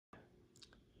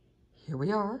here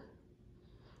we are,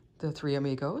 the three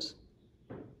amigos.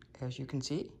 As you can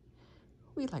see,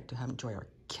 we like to enjoy our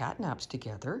cat naps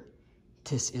together.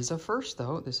 This is a first,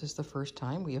 though. This is the first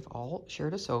time we have all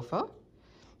shared a sofa.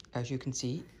 As you can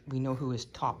see, we know who is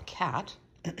top cat.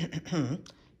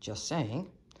 Just saying.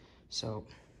 So,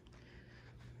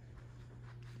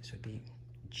 this would be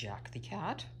Jack the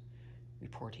cat,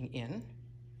 reporting in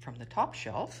from the top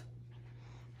shelf.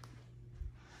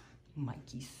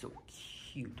 Mikey's so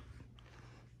cute.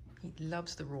 He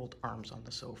loves the rolled arms on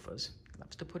the sofas.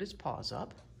 Loves to put his paws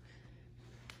up.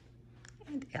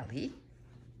 And Ellie.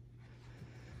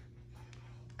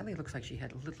 Ellie looks like she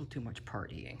had a little too much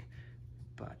partying,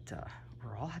 but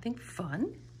we're all having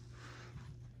fun,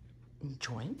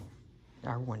 enjoying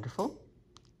our wonderful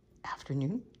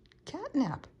afternoon cat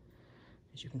nap.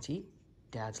 As you can see,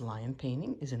 Dad's lion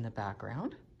painting is in the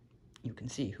background. You can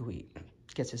see who he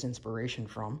gets his inspiration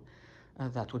from.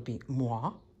 That would be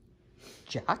moi,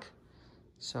 Jack.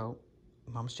 So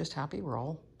Mom's just happy we're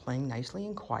all playing nicely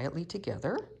and quietly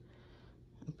together.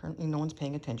 Apparently no one's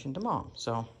paying attention to Mom,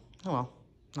 so, oh well,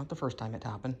 not the first time it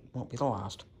happened, won't be the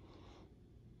last.